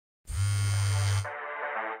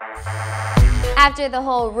After the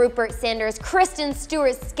whole Rupert Sanders-Kristen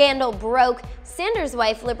Stewart scandal broke, Sanders'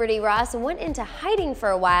 wife Liberty Ross went into hiding for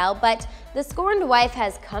a while, but the scorned wife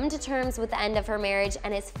has come to terms with the end of her marriage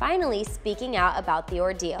and is finally speaking out about the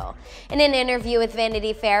ordeal. In an interview with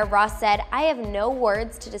Vanity Fair, Ross said, "I have no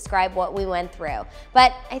words to describe what we went through,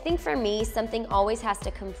 but I think for me, something always has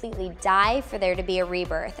to completely die for there to be a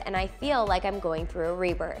rebirth, and I feel like I'm going through a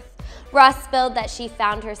rebirth." Ross spilled that she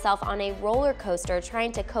found herself on a roller coaster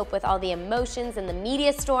trying to cope with all the emotions and the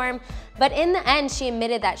media storm, but in the end she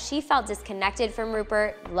admitted that she felt disconnected from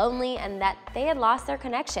Rupert, lonely, and that they had lost their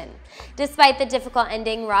connection. Despite the difficult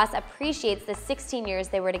ending, Ross appreciates the 16 years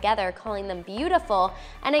they were together, calling them beautiful,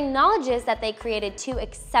 and acknowledges that they created 2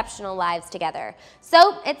 exceptional lives together.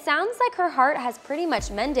 So it sounds like her heart has pretty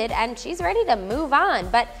much mended and she's ready to move on,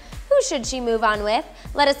 but who should she move on with?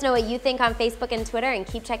 Let us know what you think on Facebook and Twitter, and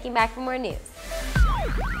keep checking back for more news.